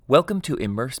Welcome to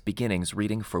Immerse Beginnings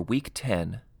reading for Week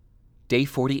 10, Day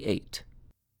 48.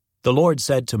 The Lord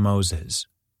said to Moses,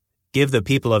 "Give the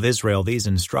people of Israel these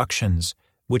instructions,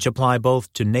 which apply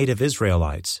both to native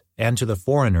Israelites and to the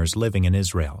foreigners living in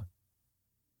Israel.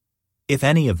 If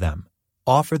any of them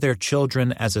offer their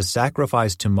children as a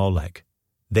sacrifice to Molech,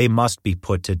 they must be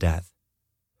put to death.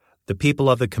 The people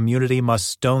of the community must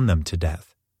stone them to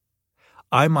death.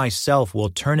 I myself will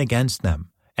turn against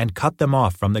them and cut them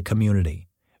off from the community,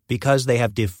 because they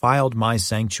have defiled my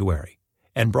sanctuary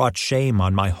and brought shame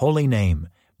on my holy name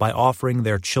by offering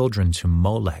their children to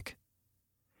Molech.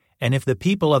 And if the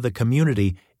people of the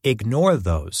community ignore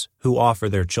those who offer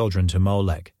their children to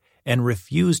Molech and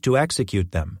refuse to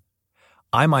execute them,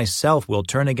 I myself will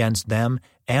turn against them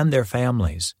and their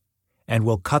families and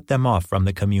will cut them off from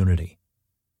the community.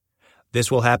 This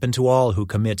will happen to all who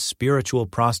commit spiritual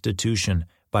prostitution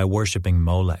by worshiping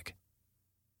Molech.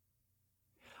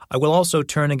 I will also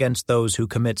turn against those who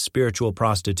commit spiritual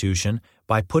prostitution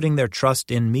by putting their trust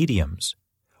in mediums,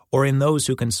 or in those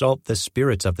who consult the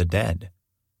spirits of the dead.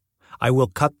 I will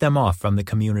cut them off from the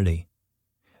community.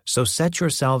 So set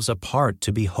yourselves apart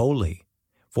to be holy,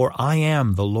 for I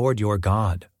am the Lord your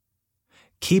God.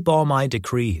 Keep all my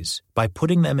decrees by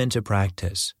putting them into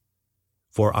practice,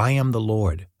 for I am the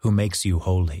Lord who makes you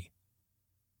holy.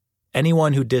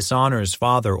 Anyone who dishonors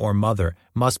father or mother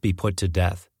must be put to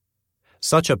death.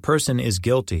 Such a person is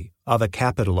guilty of a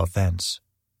capital offense.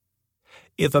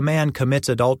 If a man commits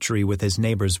adultery with his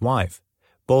neighbor's wife,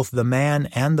 both the man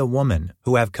and the woman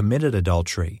who have committed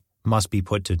adultery must be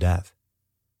put to death.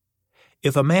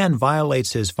 If a man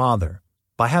violates his father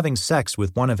by having sex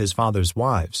with one of his father's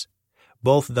wives,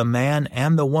 both the man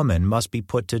and the woman must be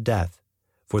put to death,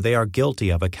 for they are guilty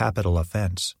of a capital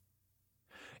offense.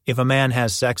 If a man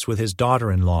has sex with his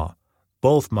daughter-in-law,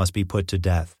 both must be put to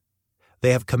death.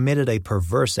 They have committed a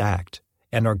perverse act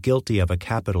and are guilty of a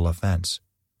capital offense.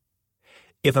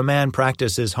 If a man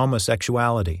practices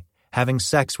homosexuality, having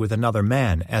sex with another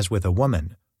man as with a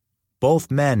woman,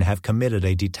 both men have committed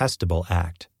a detestable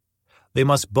act. They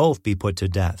must both be put to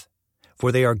death,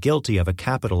 for they are guilty of a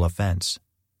capital offense.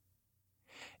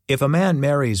 If a man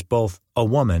marries both a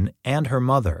woman and her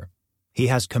mother, he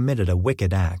has committed a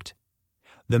wicked act.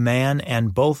 The man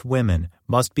and both women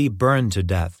must be burned to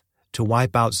death to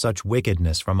wipe out such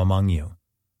wickedness from among you.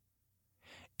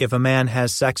 If a man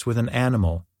has sex with an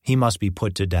animal, he must be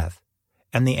put to death,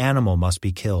 and the animal must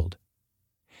be killed.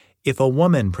 If a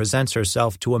woman presents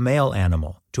herself to a male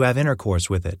animal to have intercourse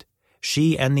with it,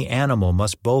 she and the animal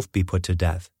must both be put to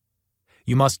death.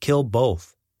 You must kill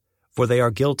both, for they are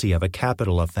guilty of a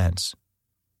capital offense.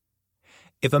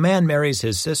 If a man marries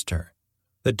his sister,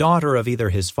 the daughter of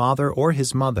either his father or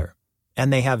his mother,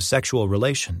 and they have sexual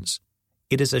relations,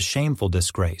 it is a shameful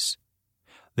disgrace.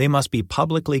 They must be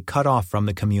publicly cut off from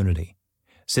the community.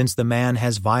 Since the man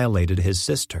has violated his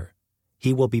sister,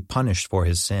 he will be punished for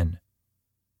his sin.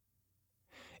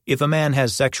 If a man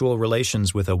has sexual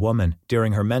relations with a woman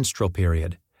during her menstrual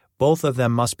period, both of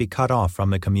them must be cut off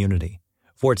from the community,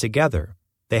 for together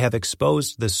they have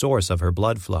exposed the source of her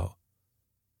blood flow.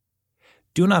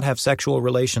 Do not have sexual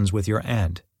relations with your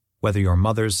aunt, whether your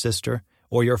mother's sister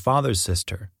or your father's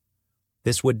sister.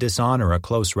 This would dishonor a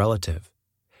close relative.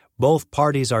 Both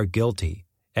parties are guilty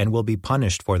and will be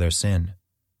punished for their sin.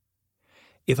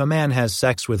 If a man has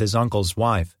sex with his uncle's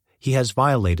wife, he has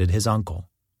violated his uncle.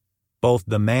 Both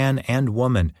the man and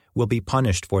woman will be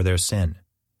punished for their sin,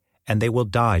 and they will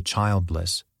die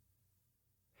childless.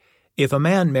 If a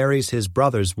man marries his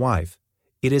brother's wife,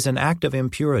 it is an act of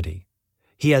impurity.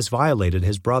 He has violated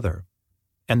his brother,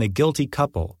 and the guilty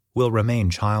couple will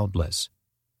remain childless.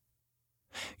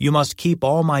 You must keep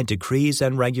all my decrees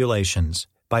and regulations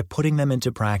by putting them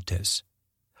into practice.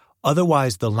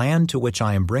 Otherwise, the land to which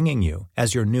I am bringing you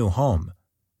as your new home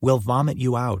will vomit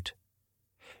you out.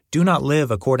 Do not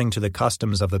live according to the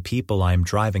customs of the people I am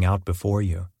driving out before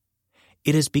you.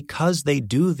 It is because they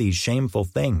do these shameful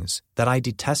things that I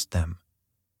detest them.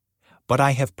 But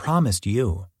I have promised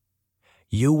you,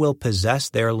 you will possess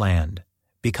their land,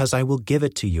 because I will give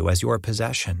it to you as your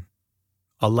possession,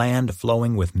 a land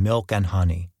flowing with milk and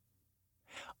honey.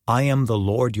 I am the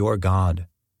Lord your God,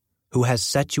 who has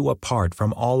set you apart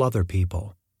from all other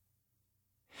people.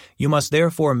 You must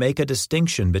therefore make a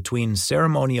distinction between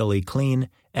ceremonially clean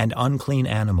and unclean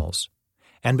animals,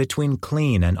 and between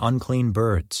clean and unclean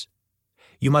birds.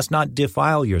 You must not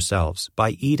defile yourselves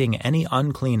by eating any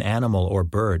unclean animal or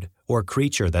bird or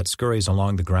creature that scurries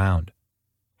along the ground.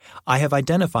 I have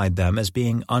identified them as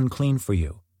being unclean for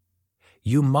you.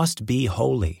 You must be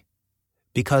holy,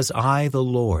 because I, the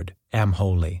Lord, am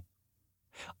holy.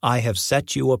 I have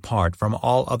set you apart from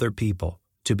all other people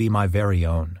to to be my very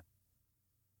own.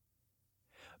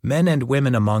 Men and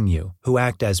women among you who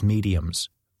act as mediums,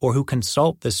 or who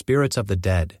consult the spirits of the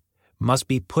dead, must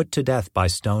be put to death by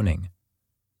stoning.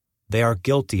 They are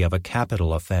guilty of a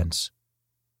capital offense.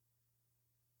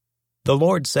 The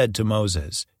Lord said to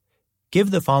Moses, "Give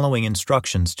the following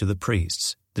instructions to the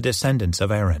priests, the descendants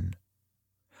of Aaron.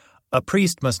 A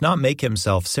priest must not make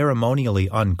himself ceremonially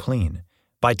unclean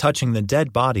by touching the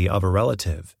dead body of a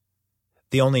relative.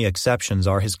 The only exceptions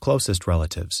are his closest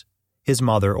relatives, his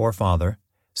mother or father,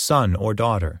 son or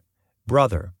daughter,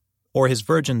 brother, or his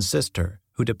virgin sister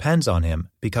who depends on him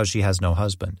because she has no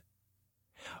husband.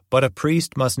 But a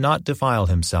priest must not defile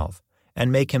himself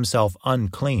and make himself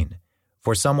unclean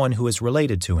for someone who is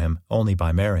related to him only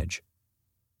by marriage.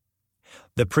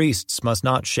 The priests must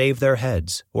not shave their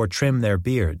heads or trim their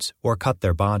beards or cut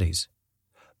their bodies.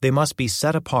 They must be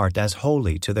set apart as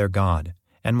holy to their God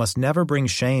and must never bring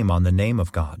shame on the name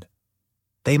of God.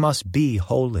 They must be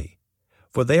holy,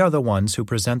 for they are the ones who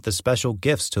present the special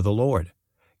gifts to the Lord,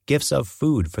 gifts of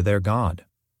food for their God.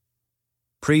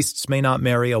 Priests may not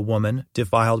marry a woman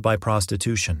defiled by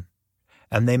prostitution,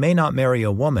 and they may not marry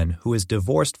a woman who is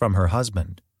divorced from her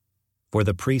husband, for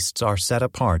the priests are set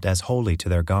apart as holy to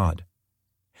their God.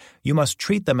 You must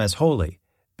treat them as holy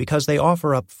because they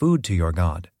offer up food to your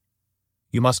God.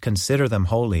 You must consider them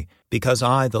holy because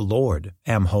I, the Lord,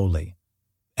 am holy,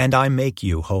 and I make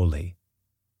you holy.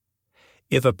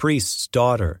 If a priest's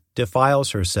daughter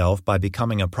defiles herself by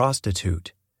becoming a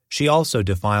prostitute, she also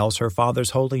defiles her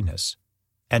father's holiness,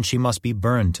 and she must be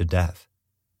burned to death.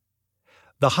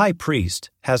 The high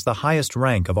priest has the highest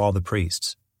rank of all the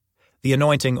priests. The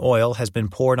anointing oil has been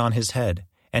poured on his head,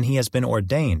 and he has been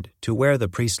ordained to wear the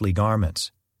priestly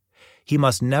garments. He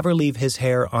must never leave his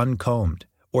hair uncombed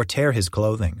or tear his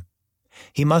clothing.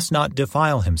 He must not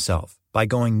defile himself by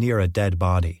going near a dead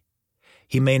body.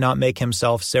 He may not make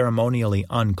himself ceremonially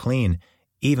unclean,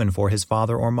 even for his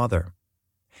father or mother.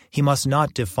 He must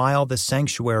not defile the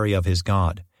sanctuary of his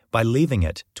God by leaving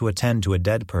it to attend to a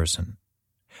dead person,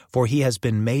 for he has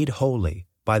been made holy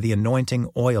by the anointing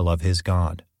oil of his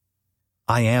God.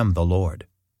 I am the Lord.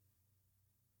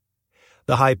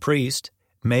 The high priest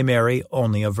may marry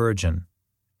only a virgin.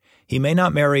 He may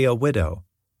not marry a widow,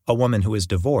 a woman who is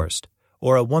divorced,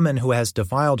 or a woman who has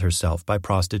defiled herself by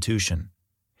prostitution.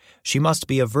 She must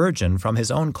be a virgin from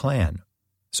his own clan,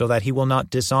 so that he will not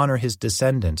dishonor his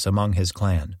descendants among his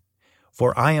clan.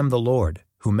 For I am the Lord,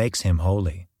 who makes him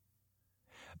holy.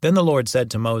 Then the Lord said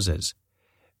to Moses,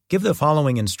 "Give the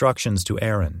following instructions to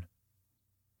Aaron.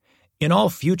 In all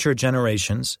future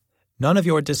generations, none of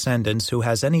your descendants who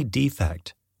has any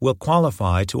defect will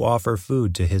qualify to offer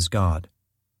food to his God.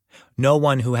 No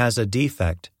one who has a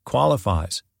defect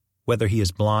qualifies, whether he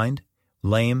is blind,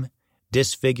 lame,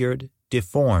 disfigured,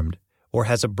 deformed, or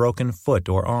has a broken foot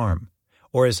or arm,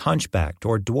 or is hunchbacked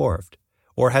or dwarfed,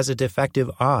 or has a defective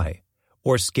eye,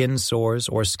 or skin sores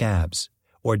or scabs,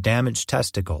 or damaged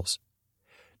testicles.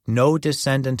 No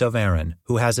descendant of Aaron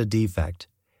who has a defect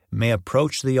may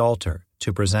approach the altar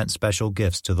to present special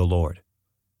gifts to the Lord.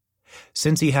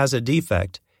 Since he has a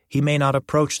defect, he may not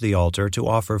approach the altar to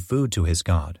offer food to his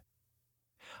God.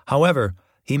 However,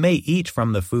 he may eat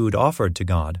from the food offered to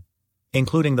God,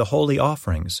 including the holy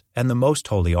offerings and the most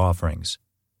holy offerings.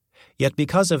 Yet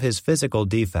because of his physical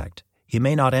defect, he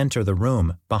may not enter the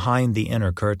room behind the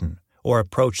inner curtain or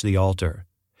approach the altar,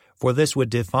 for this would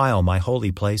defile my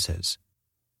holy places.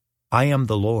 I am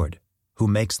the Lord, who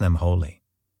makes them holy."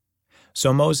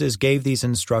 So Moses gave these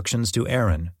instructions to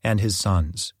Aaron and his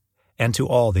sons, and to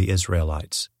all the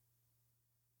Israelites.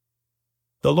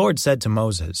 The Lord said to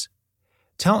Moses,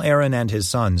 "Tell Aaron and his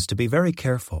sons to be very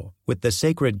careful with the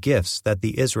sacred gifts that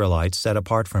the Israelites set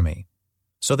apart for me,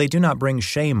 so they do not bring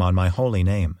shame on my holy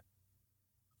name.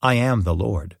 I am the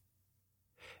Lord.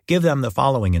 Give them the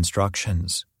following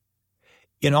instructions.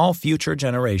 In all future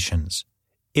generations,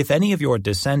 if any of your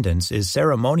descendants is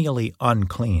ceremonially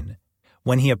unclean,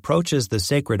 when he approaches the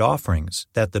sacred offerings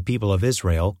that the people of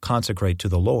Israel consecrate to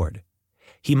the Lord,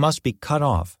 he must be cut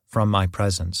off from my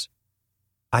presence.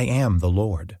 I am the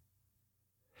Lord.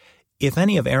 If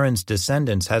any of Aaron's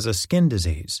descendants has a skin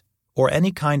disease, or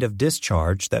any kind of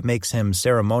discharge that makes him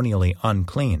ceremonially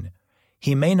unclean,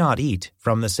 he may not eat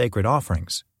from the sacred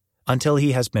offerings until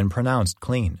he has been pronounced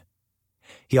clean.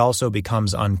 He also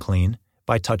becomes unclean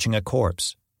by touching a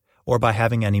corpse, or by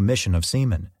having an emission of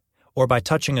semen, or by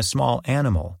touching a small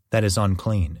animal that is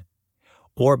unclean,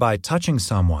 or by touching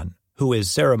someone who is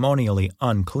ceremonially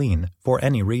unclean for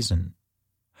any reason.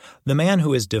 The man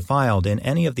who is defiled in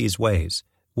any of these ways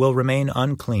will remain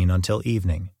unclean until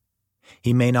evening.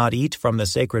 He may not eat from the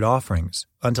sacred offerings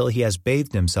until he has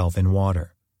bathed himself in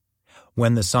water.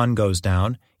 When the sun goes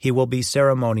down, he will be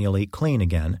ceremonially clean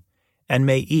again, and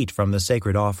may eat from the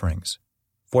sacred offerings,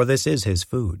 for this is his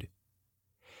food.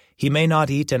 He may not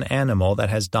eat an animal that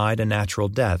has died a natural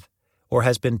death, or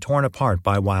has been torn apart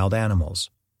by wild animals,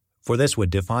 for this would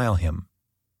defile him.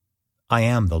 I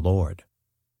am the Lord.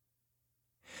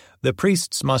 The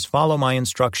priests must follow my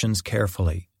instructions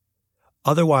carefully.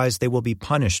 Otherwise they will be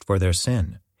punished for their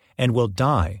sin, and will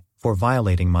die for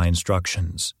violating my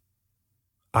instructions.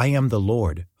 I am the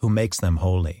Lord who makes them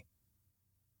holy.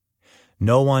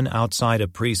 No one outside a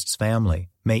priest's family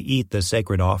may eat the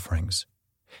sacred offerings.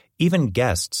 Even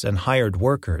guests and hired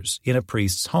workers in a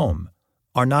priest's home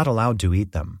are not allowed to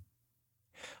eat them.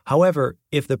 However,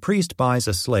 if the priest buys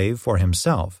a slave for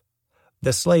himself,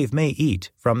 the slave may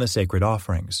eat from the sacred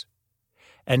offerings.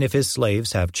 And if his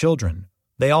slaves have children,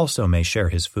 they also may share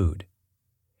his food.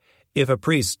 If a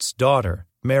priest's daughter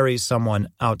marries someone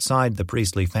outside the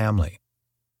priestly family,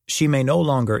 she may no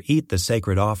longer eat the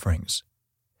sacred offerings.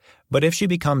 But if she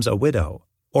becomes a widow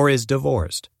or is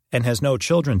divorced and has no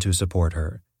children to support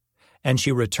her, and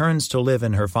she returns to live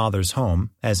in her father's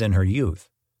home as in her youth,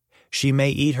 she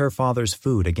may eat her father's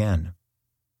food again.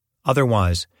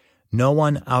 Otherwise, no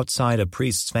one outside a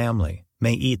priest's family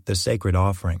may eat the sacred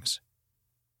offerings.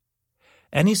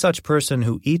 Any such person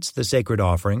who eats the sacred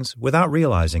offerings without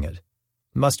realizing it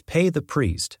must pay the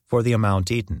priest for the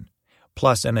amount eaten,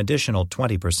 plus an additional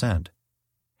 20%.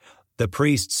 The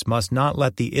priests must not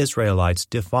let the Israelites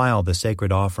defile the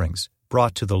sacred offerings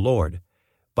brought to the Lord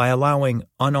by allowing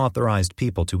unauthorized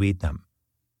people to eat them.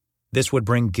 This would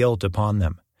bring guilt upon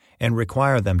them and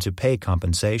require them to pay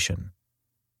compensation.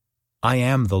 I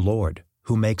am the Lord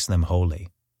who makes them holy.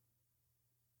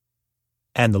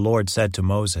 And the Lord said to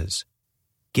Moses,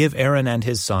 Give Aaron and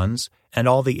his sons and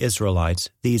all the Israelites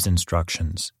these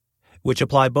instructions, which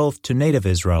apply both to native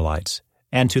Israelites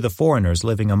and to the foreigners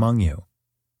living among you.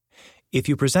 If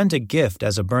you present a gift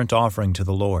as a burnt offering to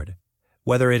the Lord,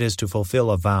 whether it is to fulfill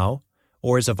a vow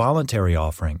or is a voluntary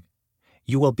offering,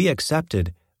 you will be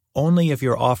accepted only if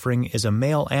your offering is a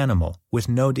male animal with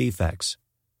no defects.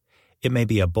 It may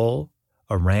be a bull,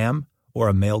 a ram, or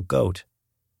a male goat.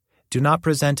 Do not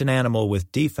present an animal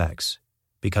with defects,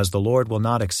 because the Lord will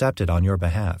not accept it on your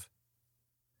behalf.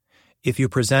 If you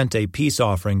present a peace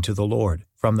offering to the Lord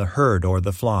from the herd or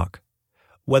the flock,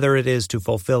 whether it is to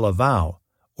fulfill a vow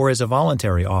or is a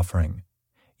voluntary offering,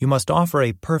 you must offer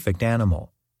a perfect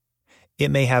animal. It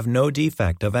may have no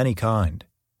defect of any kind.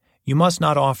 You must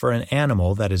not offer an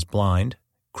animal that is blind,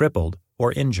 crippled,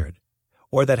 or injured,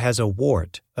 or that has a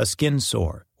wart, a skin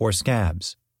sore, or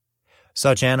scabs.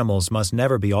 Such animals must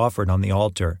never be offered on the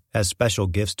altar as special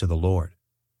gifts to the Lord.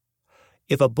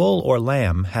 If a bull or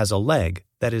lamb has a leg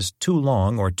that is too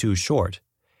long or too short,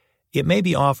 it may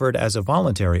be offered as a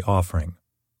voluntary offering,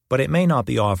 but it may not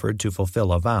be offered to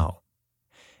fulfill a vow.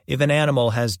 If an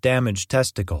animal has damaged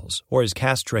testicles or is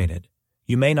castrated,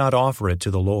 you may not offer it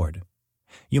to the Lord.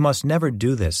 You must never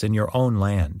do this in your own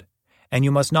land, and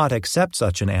you must not accept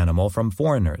such an animal from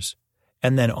foreigners,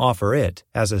 and then offer it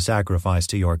as a sacrifice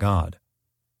to your God.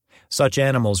 Such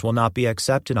animals will not be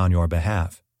accepted on your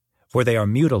behalf, for they are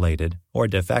mutilated or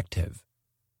defective.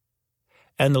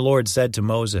 And the Lord said to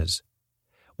Moses,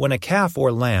 When a calf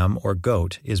or lamb or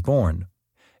goat is born,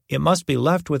 it must be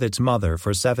left with its mother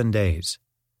for 7 days.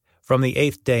 From the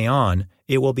 8th day on,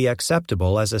 it will be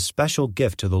acceptable as a special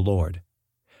gift to the Lord.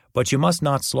 But you must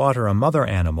not slaughter a mother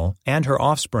animal and her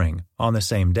offspring on the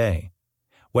same day,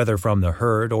 whether from the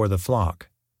herd or the flock.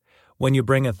 When you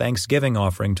bring a thanksgiving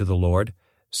offering to the Lord,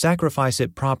 sacrifice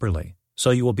it properly, so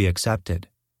you will be accepted.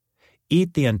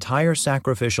 Eat the entire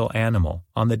sacrificial animal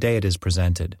on the day it is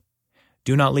presented.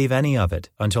 Do not leave any of it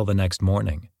until the next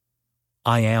morning.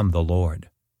 I am the Lord.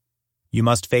 You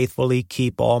must faithfully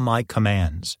keep all my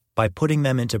commands by putting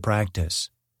them into practice,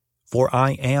 for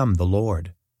I am the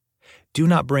Lord. Do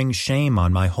not bring shame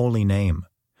on my holy name,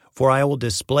 for I will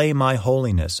display my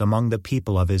holiness among the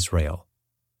people of Israel.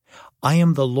 I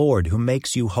am the Lord who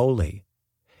makes you holy.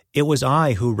 It was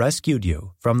I who rescued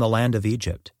you from the land of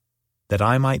Egypt, that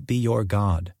I might be your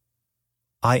God.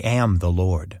 I am the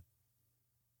Lord.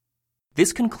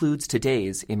 This concludes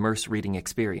today's Immerse reading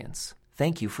experience.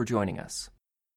 Thank you for joining us.